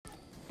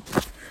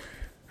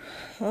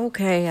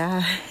Okay,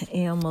 I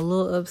am a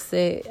little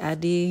upset. I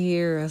did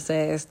hear a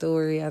sad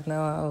story. I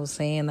know I was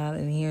saying I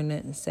didn't hear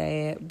nothing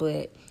sad,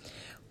 but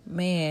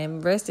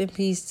man, rest in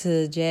peace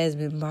to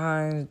Jasmine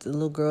Barnes, the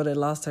little girl that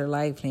lost her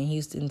life in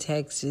Houston,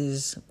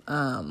 Texas.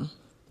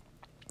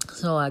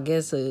 So I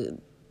guess a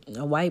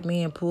white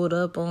man pulled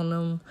up on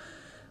them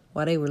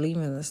while they were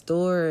leaving the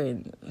store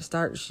and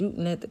started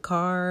shooting at the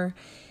car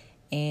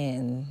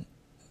and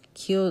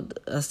killed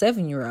a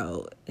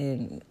 7-year-old.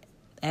 And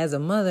as a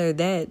mother,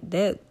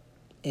 that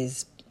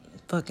is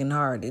fucking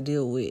hard to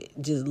deal with,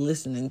 just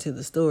listening to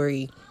the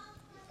story.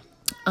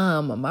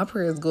 My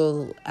prayers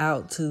go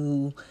out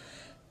to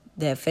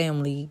that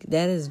family.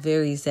 That is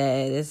very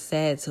sad. It's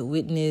sad to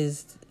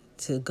witness,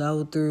 to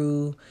go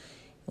through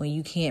when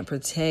you can't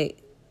protect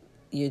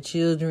your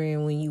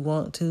children when you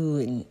want to.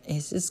 And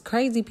it's just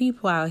crazy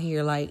people out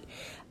here. And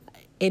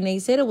they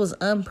said it was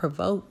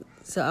unprovoked.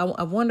 So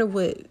I wonder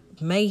what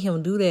made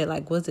him do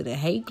that. Was it a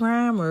hate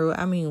crime? Or,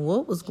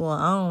 what was going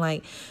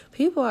on?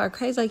 People are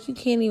crazy. You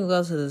can't even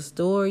go to the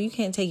store. You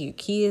can't take your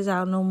kids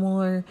out no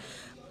more.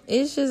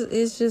 It's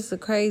just a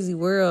crazy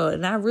world.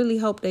 And I really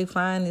hope they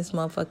find this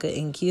motherfucker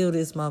and kill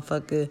this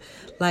motherfucker.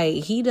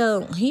 He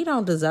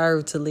don't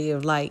deserve to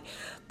live.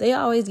 They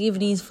always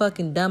giving these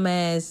fucking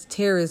dumbass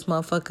terrorist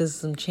motherfuckers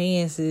some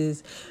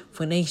chances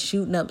when they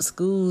shooting up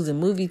schools and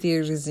movie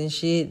theaters and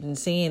shit and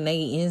saying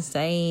they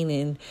insane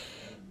and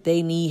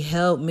they need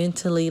help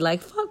mentally.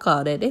 Fuck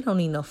all that. They don't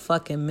need no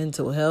fucking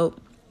mental help.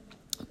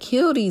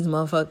 Kill these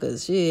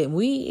motherfuckers. Shit.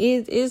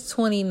 It's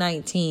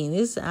 2019.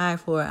 It's an eye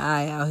for an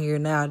eye out here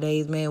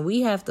nowadays, man.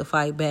 We have to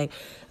fight back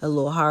a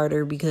little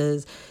harder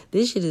because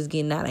this shit is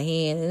getting out of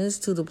hand. And it's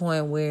to the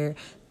point where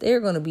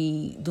they're going to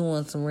be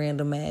doing some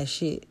random ass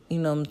shit. You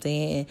know what I'm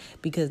saying?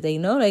 Because they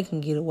know they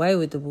can get away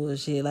with the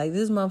bullshit.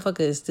 This motherfucker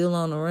is still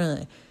on the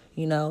run,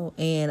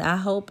 and I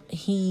hope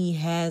he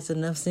has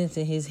enough sense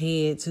in his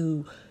head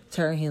to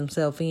turn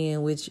himself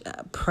in, which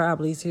I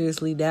probably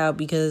seriously doubt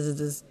because of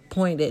this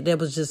point that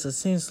was just a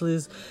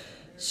senseless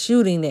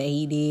shooting that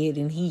he did,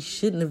 and he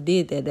shouldn't have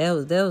did that. That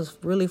was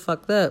really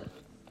fucked up,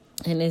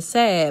 and it's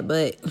sad.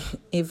 But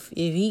if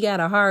he got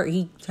a heart,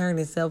 he turned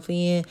himself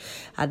in.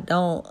 I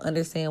don't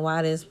understand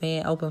why this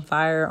man opened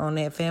fire on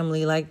that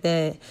family like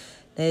that.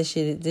 That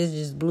shit, this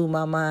just blew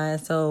my mind.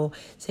 So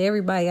to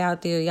everybody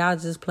out there, y'all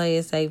just play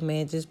it safe,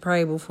 man. Just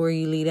pray before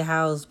you leave the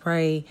house.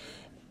 Pray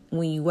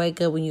when you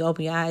wake up, when you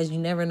open your eyes. You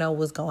never know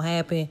what's going to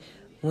happen.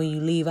 When you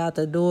leave out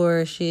the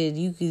door, shit,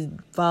 you could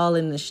fall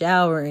in the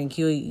shower and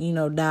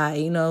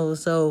die,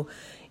 So,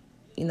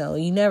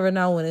 you never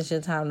know when it's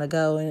your time to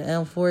go. And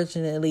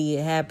unfortunately,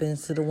 it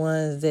happens to the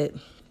ones that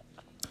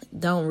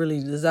don't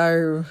really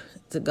deserve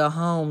to go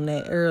home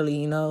that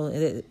early,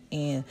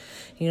 And,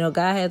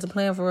 God has a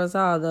plan for us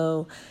all,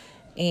 though.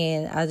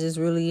 And I just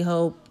really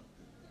hope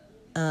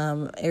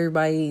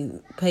everybody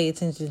pay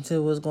attention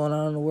to what's going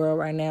on in the world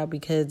right now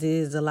because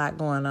there's a lot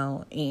going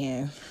on,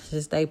 and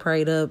just stay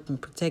prayed up and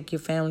protect your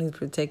families,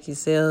 protect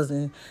yourselves,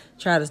 and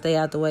try to stay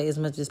out the way as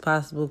much as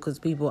possible because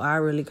people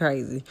are really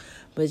crazy.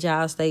 But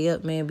y'all stay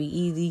up, man. Be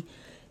easy,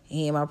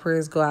 and my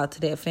prayers go out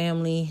to that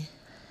family.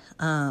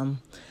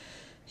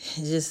 It's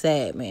just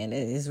sad, man.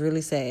 It's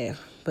really sad.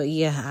 But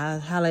yeah, I'll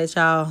holler at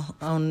y'all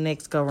on the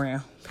next go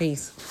round.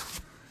 Peace.